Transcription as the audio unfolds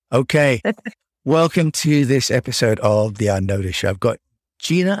Okay. Welcome to this episode of The Unnoticed Show. I've got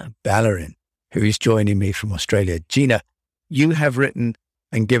Gina Ballerin, who is joining me from Australia. Gina, you have written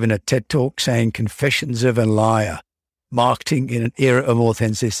and given a TED Talk saying Confessions of a Liar, Marketing in an Era of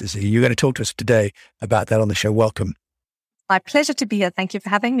Authenticity. You're going to talk to us today about that on the show. Welcome. My pleasure to be here. Thank you for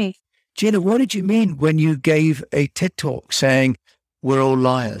having me. Gina, what did you mean when you gave a TED Talk saying we're all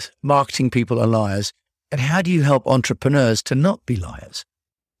liars, marketing people are liars? And how do you help entrepreneurs to not be liars?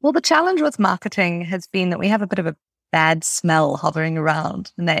 Well, the challenge with marketing has been that we have a bit of a bad smell hovering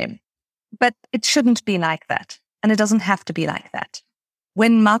around the name, but it shouldn't be like that. And it doesn't have to be like that.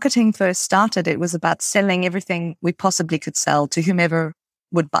 When marketing first started, it was about selling everything we possibly could sell to whomever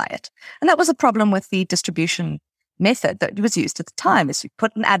would buy it. And that was a problem with the distribution method that was used at the time, is you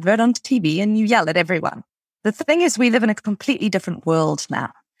put an advert on TV and you yell at everyone. The thing is, we live in a completely different world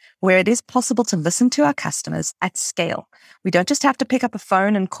now, where it is possible to listen to our customers at scale. We don't just have to pick up a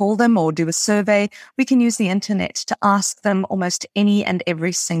phone and call them or do a survey. We can use the internet to ask them almost any and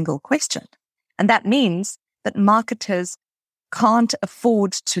every single question. And that means that marketers can't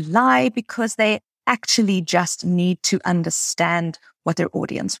afford to lie because they actually just need to understand what their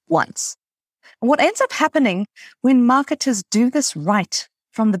audience wants. And what ends up happening when marketers do this right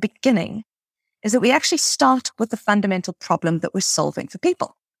from the beginning is that we actually start with the fundamental problem that we're solving for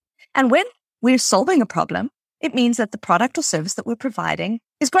people. And when we're solving a problem, it means that the product or service that we're providing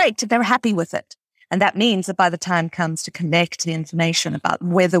is great. They're happy with it. And that means that by the time comes to collect the information about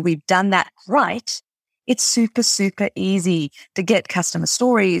whether we've done that right, it's super, super easy to get customer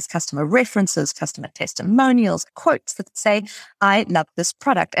stories, customer references, customer testimonials, quotes that say, I love this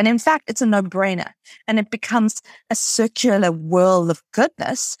product. And in fact, it's a no-brainer. And it becomes a circular whirl of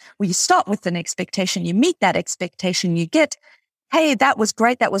goodness where you start with an expectation, you meet that expectation, you get, hey, that was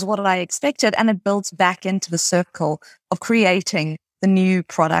great. That was what I expected. And it builds back into the circle of creating the new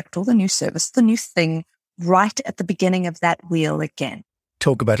product or the new service, the new thing right at the beginning of that wheel again.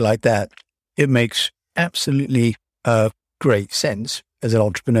 Talk about it like that. It makes absolutely great sense. As an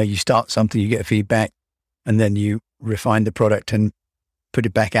entrepreneur, you start something, you get feedback, and then you refine the product and put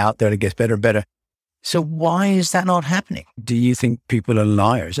it back out there and it gets better and better. So why is that not happening? Do you think people are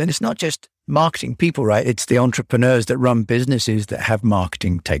liars? And it's not just marketing people, right? It's the entrepreneurs that run businesses that have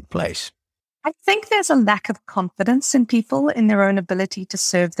marketing take place. I think there's a lack of confidence in people in their own ability to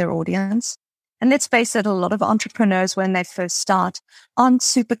serve their audience. And let's face it, a lot of entrepreneurs, when they first start, aren't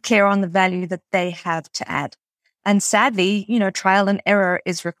super clear on the value that they have to add. And sadly, trial and error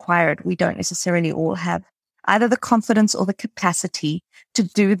is required. We don't necessarily all have either the confidence or the capacity to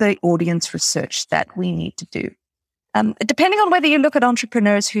do the audience research that we need to do. Depending on whether you look at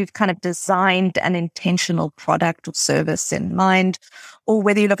entrepreneurs who've kind of designed an intentional product or service in mind, or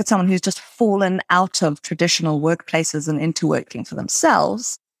whether you look at someone who's just fallen out of traditional workplaces and into working for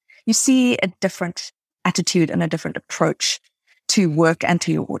themselves, you see a different attitude and a different approach to work and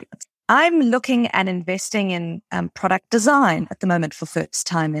to your audience. I'm looking at investing in product design at the moment for the first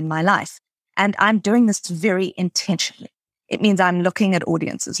time in my life. And I'm doing this very intentionally. It means I'm looking at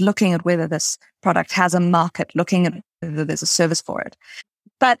audiences, looking at whether this product has a market, looking at whether there's a service for it.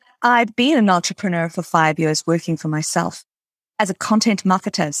 But I've been an entrepreneur for 5 years working for myself as a content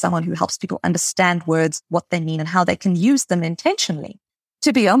marketer, someone who helps people understand words, what they mean, and how they can use them intentionally.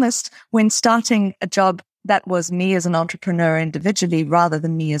 To be honest, when starting a job that was me as an entrepreneur individually rather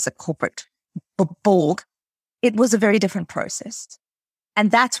than me as a corporate Borg, it was a very different process. And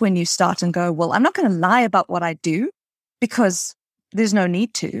that's when you start and go, well, I'm not going to lie about what I do because there's no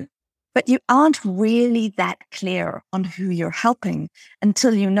need to, but you aren't really that clear on who you're helping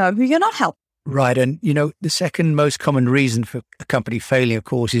until you know who you're not helping. Right. And, the second most common reason for a company failing, of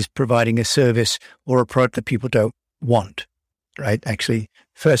course, is providing a service or a product that people don't want, right? Actually,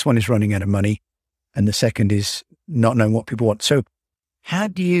 first one is running out of money, and the second is not knowing what people want. So how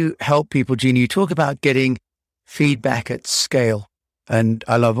do you help people, Gina? You talk about getting feedback at scale. And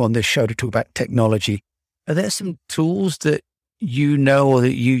I love on this show to talk about technology. Are there some tools that you know or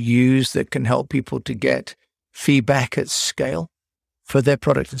that you use that can help people to get feedback at scale for their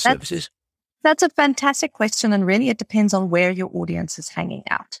products and services? That's a fantastic question. And really, it depends on where your audience is hanging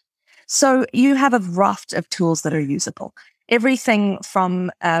out. So you have a raft of tools that are usable. Everything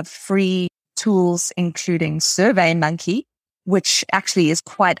from free tools, including SurveyMonkey, which actually is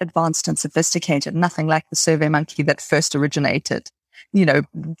quite advanced and sophisticated, nothing like the SurveyMonkey that first originated.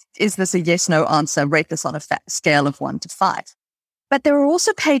 Is this a yes, no answer? Rate this on a scale of 1 to 5. But there are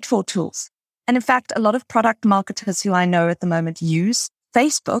also paid for tools. And in fact, a lot of product marketers who I know at the moment use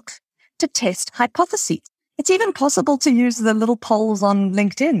Facebook to test hypotheses. It's even possible to use the little polls on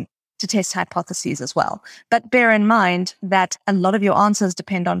LinkedIn to test hypotheses as well. But bear in mind that a lot of your answers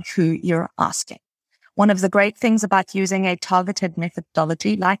depend on who you're asking. One of the great things about using a targeted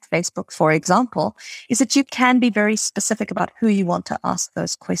methodology like Facebook, for example, is that you can be very specific about who you want to ask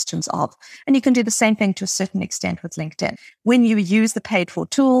those questions of. And you can do the same thing to a certain extent with LinkedIn. When you use the paid for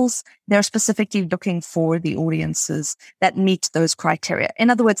tools, they're specifically looking for the audiences that meet those criteria. In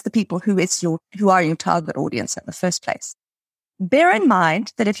other words, the people who are your target audience in the first place. Bear in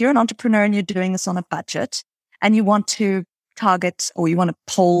mind that if you're an entrepreneur and you're doing this on a budget and you want to target or you want to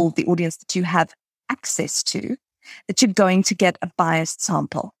poll the audience that you have access to, that you're going to get a biased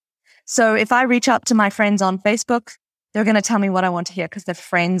sample. So if I reach out to my friends on Facebook, they're going to tell me what I want to hear because they're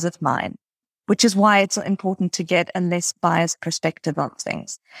friends of mine, which is why it's important to get a less biased perspective on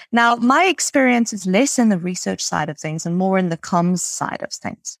things. Now, my experience is less in the research side of things and more in the comms side of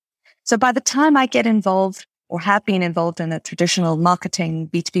things. So by the time I get involved or have been involved in a traditional marketing,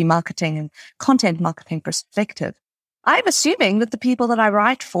 B2B marketing and content marketing perspective, I'm assuming that the people that I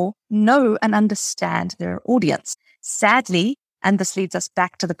write for know and understand their audience. Sadly, and this leads us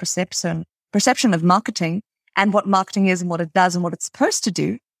back to the perception of marketing and what marketing is and what it does and what it's supposed to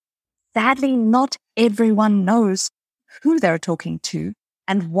do. Sadly, not everyone knows who they're talking to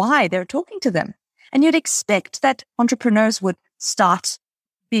and why they're talking to them. And you'd expect that entrepreneurs would start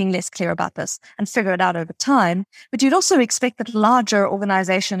being less clear about this and figure it out over time. But you'd also expect that larger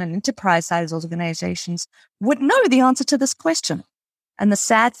organization and enterprise size organizations would know the answer to this question. And the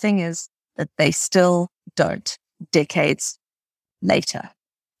sad thing is that they still don't, decades later.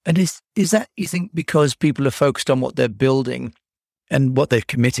 And is that, you think, because people are focused on what they're building and what they've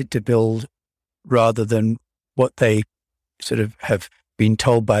committed to build rather than what they sort of have been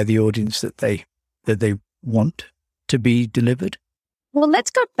told by the audience that they want to be delivered? Well,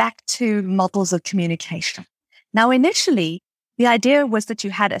 let's go back to models of communication. Now, initially, the idea was that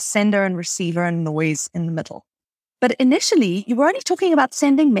you had a sender and receiver and noise in the middle. But initially, you were only talking about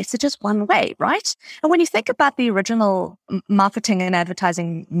sending messages one way, right? And when you think about the original marketing and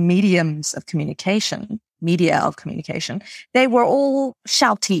advertising mediums of communication, media of communication, they were all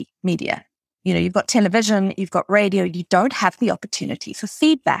shouty media. You know, you've got television, you've got radio, you don't have the opportunity for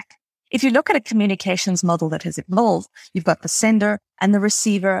feedback. If you look at a communications model that has evolved, you've got the sender and the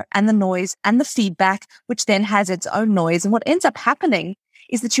receiver and the noise and the feedback, which then has its own noise. And what ends up happening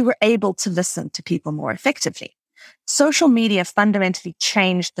is that you were able to listen to people more effectively. Social media fundamentally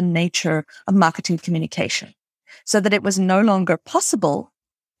changed the nature of marketing communication so that it was no longer possible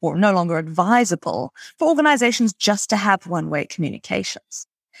or no longer advisable for organizations just to have one-way communications.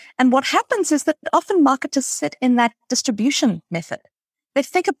 And what happens is that often marketers sit in that distribution method. They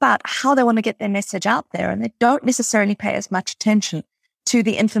think about how they want to get their message out there, and they don't necessarily pay as much attention to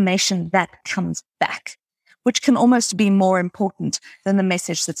the information that comes back, which can almost be more important than the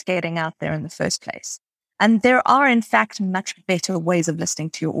message that's getting out there in the first place. And there are, in fact, much better ways of listening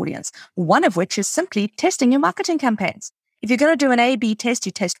to your audience, one of which is simply testing your marketing campaigns. If you're going to do an A/B test,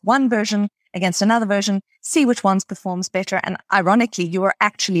 you test one version against another version, see which ones performs better. And ironically, you are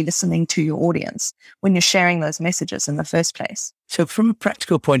actually listening to your audience when you're sharing those messages in the first place. So from a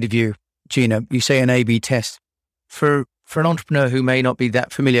practical point of view, Gina, you say an A/B test. For an entrepreneur who may not be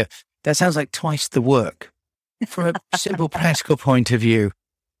that familiar, that sounds like twice the work. From a simple practical point of view,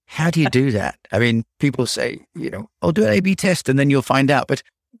 how do you do that? I mean, people say, I'll do an A/B test and then you'll find out.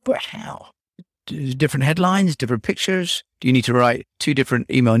 But how? Different headlines, different pictures? Do you need to write 2 different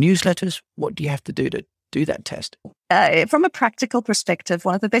email newsletters? What do you have to do that test? From a practical perspective,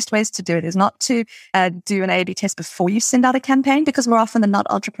 one of the best ways to do it is not to do an A/B test before you send out a campaign, because more often than not,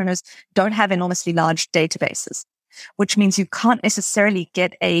 entrepreneurs don't have enormously large databases, which means you can't necessarily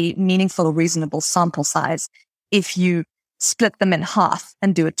get a meaningful, reasonable sample size if you split them in half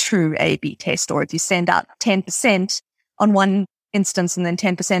and do a true A/B test, or if you send out 10% on one instance and then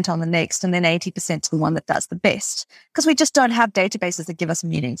 10% on the next and then 80% to the one that does the best, because we just don't have databases that give us a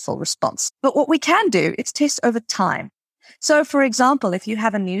meaningful response. But what we can do is test over time. So for example, if you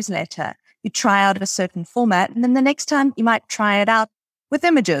have a newsletter, you try out a certain format, and then the next time you might try it out with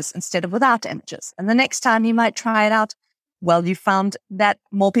images instead of without images. And the next time you might try it out, well, you found that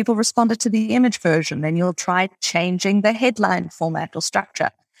more people responded to the image version, then you'll try changing the headline format or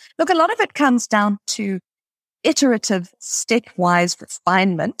structure. Look, a lot of it comes down to iterative, stepwise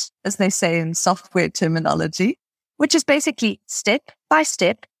refinement, as they say in software terminology, which is basically step by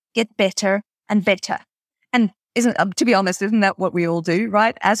step, get better and better. And to be honest, isn't that what we all do,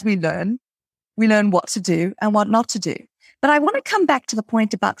 right? As we learn what to do and what not to do. But I want to come back to the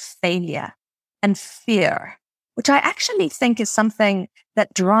point about failure and fear, which I actually think is something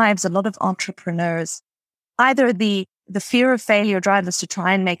that drives a lot of entrepreneurs, either the the fear of failure drives us to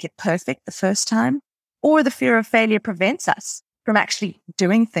try and make it perfect the first time, or the fear of failure prevents us from actually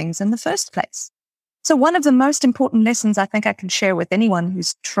doing things in the first place. So one of the most important lessons I think I can share with anyone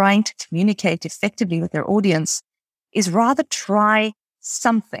who's trying to communicate effectively with their audience is rather try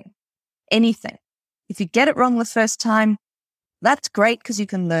something, anything. If you get it wrong the first time, that's great because you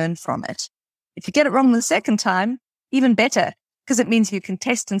can learn from it. If you get it wrong the second time, even better, because it means you can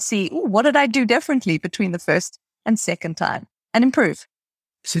test and see, what did I do differently between the first and second time, and improve.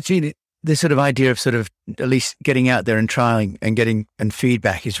 So Jean, this sort of idea of sort of at least getting out there and trying and getting and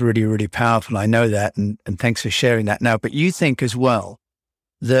feedback is really, really powerful. I know that, and thanks for sharing that now. But you think as well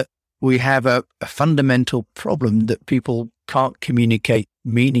that we have a fundamental problem that people can't communicate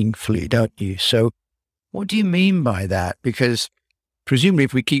meaningfully, don't you? So what do you mean by that? Because presumably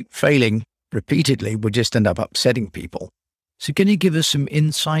if we keep failing repeatedly, we'll just end up upsetting people. So can you give us some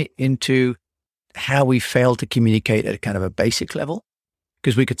insight into how we fail to communicate at a kind of a basic level?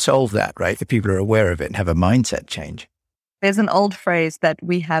 Because we could solve that, right? If people are aware of it and have a mindset change. There's an old phrase that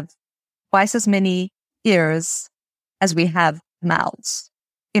we have twice as many ears as we have mouths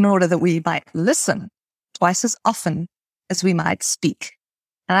in order that we might listen twice as often as we might speak.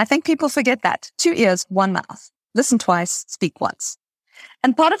 And I think people forget that. 2 ears, 1 mouth. Listen twice, speak once.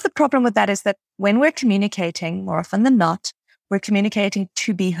 And part of the problem with that is that when we're communicating, more often than not, we're communicating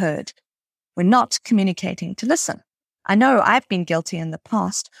to be heard. We're not communicating to listen. I know I've been guilty in the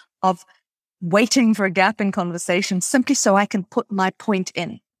past of waiting for a gap in conversation simply so I can put my point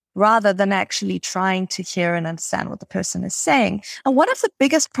in, rather than actually trying to hear and understand what the person is saying. And one of the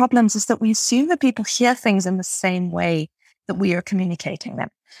biggest problems is that we assume that people hear things in the same way that we are communicating them.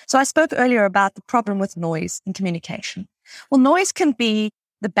 So I spoke earlier about the problem with noise in communication. Well, noise can be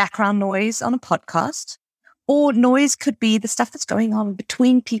the background noise on a podcast, or noise could be the stuff that's going on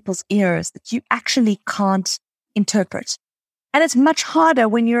between people's ears that you actually can't interpret. And it's much harder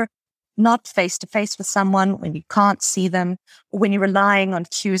when you're not face to face with someone, when you can't see them, or when you're relying on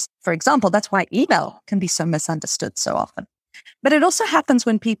cues. For example, that's why email can be so misunderstood so often. But it also happens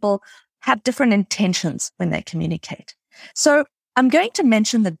when people have different intentions when they communicate. So I'm going to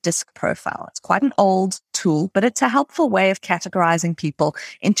mention the DISC profile. It's quite an old tool, but it's a helpful way of categorizing people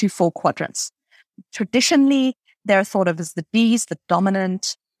into 4 quadrants. Traditionally, they're thought of as the Ds, the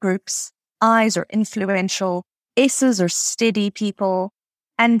dominant groups, Is are influential, S's are steady people,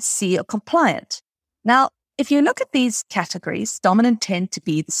 and C are compliant. Now, if you look at these categories, dominant tend to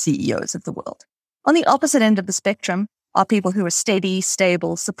be the CEOs of the world. On the opposite end of the spectrum are people who are steady,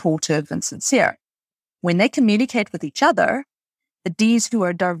 stable, supportive, and sincere. When they communicate with each other, the Ds who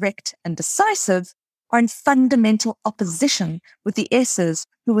are direct and decisive are in fundamental opposition with the S's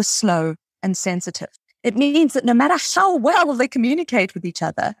who are slow and sensitive. It means that no matter how well they communicate with each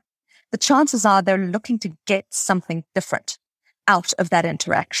other, the chances are they're looking to get something different out of that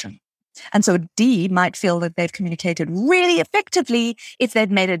interaction. And so a D might feel that they've communicated really effectively if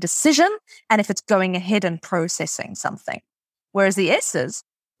they've made a decision and if it's going ahead and processing something. Whereas the S's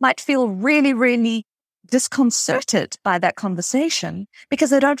might feel really, really disconcerted by that conversation because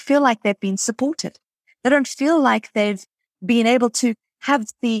they don't feel like they've been supported. They don't feel like they've been able to have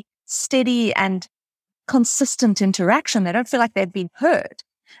the steady and consistent interaction. They don't feel like they've been heard.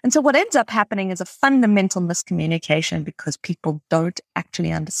 And so what ends up happening is a fundamental miscommunication because people don't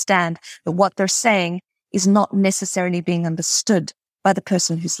actually understand that what they're saying is not necessarily being understood by the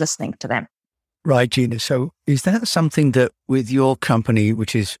person who's listening to them. Right, Gina. So is that something that with your company,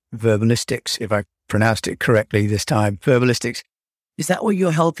 which is Verbalistics, if I pronounced it correctly this time, Verbalistics, is that what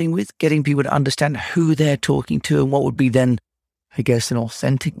you're helping with, getting people to understand who they're talking to and what would be then, I guess, an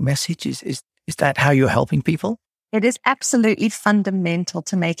authentic message? Is that how you're helping people? It is absolutely fundamental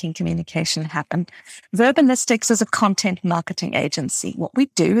to making communication happen. Verbalistics is a content marketing agency. What we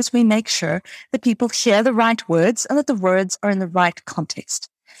do is we make sure that people hear the right words and that the words are in the right context.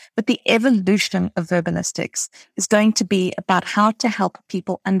 But the evolution of Verbalistics is going to be about how to help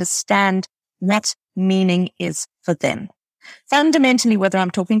people understand what meaning is for them. Fundamentally, whether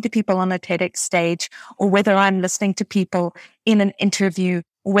I'm talking to people on a TEDx stage or whether I'm listening to people in an interview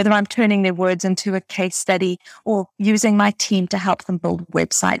or whether I'm turning their words into a case study or using my team to help them build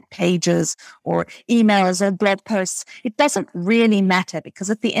website pages or emails or blog posts, it doesn't really matter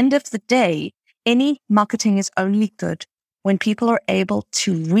because at the end of the day, any marketing is only good when people are able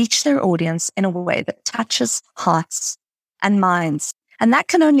to reach their audience in a way that touches hearts and minds. And that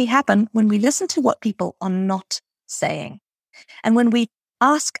can only happen when we listen to what people are not saying. And when we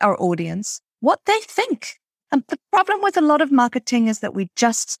ask our audience what they think. And the problem with a lot of marketing is that we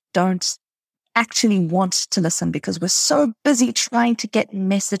just don't actually want to listen because we're so busy trying to get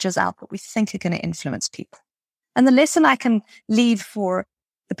messages out that we think are going to influence people. And the lesson I can leave for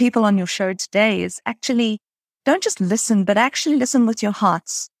the people on your show today is actually don't just listen, but actually listen with your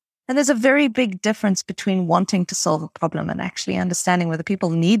hearts. And there's a very big difference between wanting to solve a problem and actually understanding whether people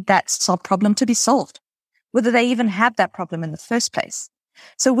need that problem to be solved, whether they even have that problem in the first place.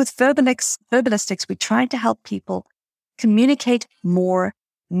 So with Verbalistics, we try to help people communicate more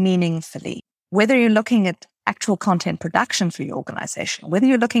meaningfully. Whether you're looking at actual content production for your organization, whether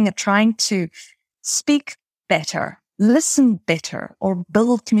you're looking at trying to speak better, listen better, or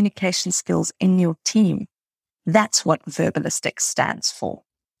build communication skills in your team, that's what Verbalistics stands for.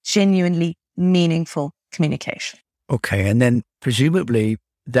 Genuinely meaningful communication. Okay. And then presumably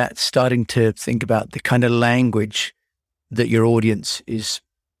that's starting to think about the kind of language that your audience is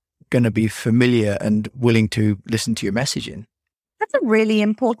going to be familiar and willing to listen to your message in. That's a really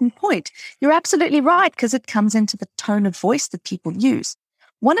important point. You're absolutely right, because it comes into the tone of voice that people use.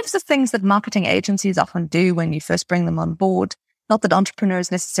 One of the things that marketing agencies often do when you first bring them on board, not that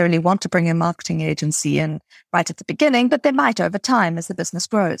entrepreneurs necessarily want to bring a marketing agency in right at the beginning, but they might over time as the business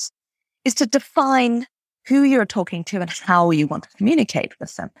grows, is to define who you're talking to and how you want to communicate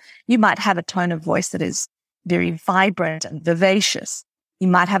with them. You might have a tone of voice that is very vibrant and vivacious. You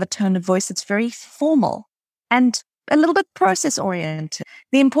might have a tone of voice that's very formal and a little bit process-oriented.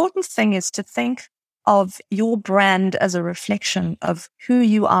 The important thing is to think of your brand as a reflection of who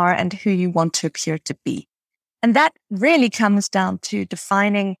you are and who you want to appear to be. And that really comes down to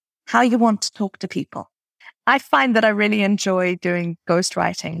defining how you want to talk to people. I find that I really enjoy doing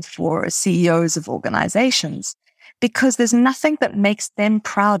ghostwriting for CEOs of organizations because there's nothing that makes them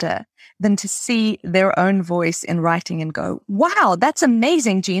prouder than to see their own voice in writing and go, wow, that's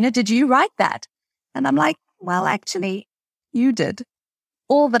amazing, Gina. Did you write that? And I'm like, well, actually, you did.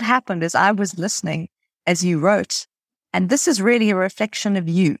 All that happened is I was listening as you wrote. And this is really a reflection of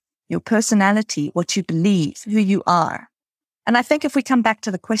you, your personality, what you believe, who you are. And I think if we come back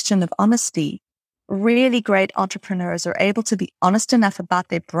to the question of honesty, really great entrepreneurs are able to be honest enough about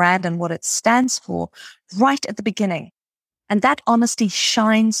their brand and what it stands for right at the beginning. And that honesty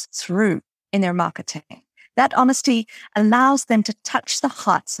shines through in their marketing. That honesty allows them to touch the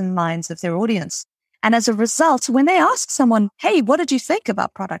hearts and minds of their audience. And as a result, when they ask someone, hey, what did you think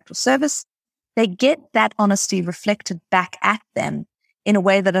about product or service? They get that honesty reflected back at them in a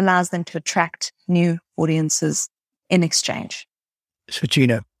way that allows them to attract new audiences in exchange. So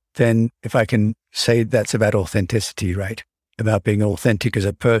Gina, then if I can say that's about authenticity, right? About being authentic as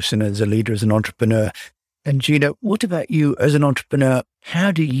a person, as a leader, as an entrepreneur. And Gina, what about you as an entrepreneur?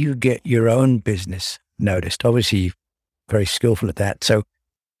 How do you get your own business noticed? Obviously, you're very skillful at that. So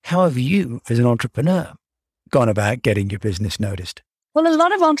how have you as an entrepreneur gone about getting your business noticed? Well, a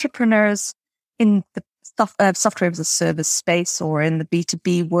lot of entrepreneurs in the software as a service space or in the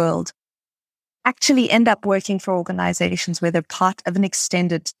B2B world actually end up working for organizations where they're part of an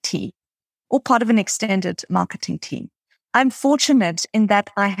extended team or part of an extended marketing team. I'm fortunate in that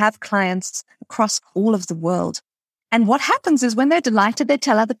I have clients across all of the world. And what happens is when they're delighted, they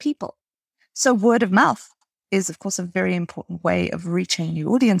tell other people. So word of mouth is, of course, a very important way of reaching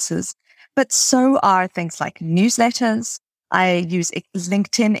new audiences, but so are things like newsletters. I use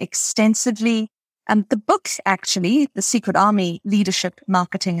LinkedIn extensively. And the book, actually, The Secret Army, Leadership,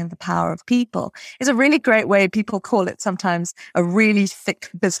 Marketing, and the Power of People, is a really great way. People call it sometimes a really thick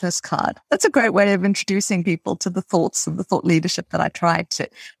business card. That's a great way of introducing people to the thoughts and the thought leadership that I try to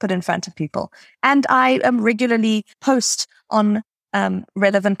put in front of people. And I regularly post on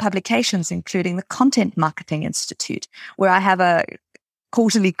relevant publications, including the Content Marketing Institute, where I have a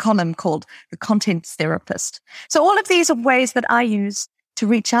quarterly column called The Content Therapist. So all of these are ways that I use to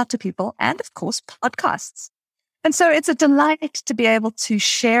reach out to people, and of course, podcasts. And so it's a delight to be able to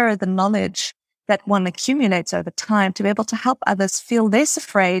share the knowledge that one accumulates over time to be able to help others feel less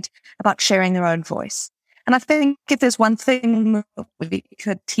afraid about sharing their own voice. And I think if there's one thing we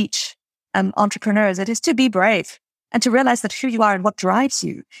could teach entrepreneurs, it is to be brave and to realize that who you are and what drives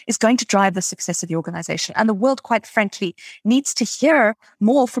you is going to drive the success of the organization. And the world, quite frankly, needs to hear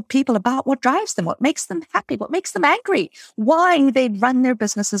more from people about what drives them, what makes them happy, what makes them angry, why they run their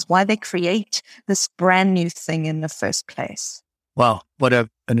businesses, why they create this brand new thing in the first place. Wow, what an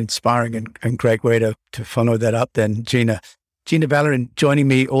inspiring and great way to follow that up then, Gina. Gina Ballerin joining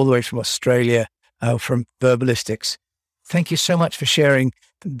me all the way from Australia, from Verbalistics. Thank you so much for sharing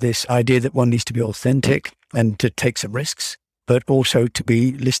this idea that one needs to be authentic and to take some risks, but also to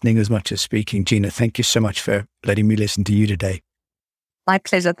be listening as much as speaking. Gina, thank you so much for letting me listen to you today. My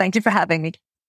pleasure. Thank you for having me.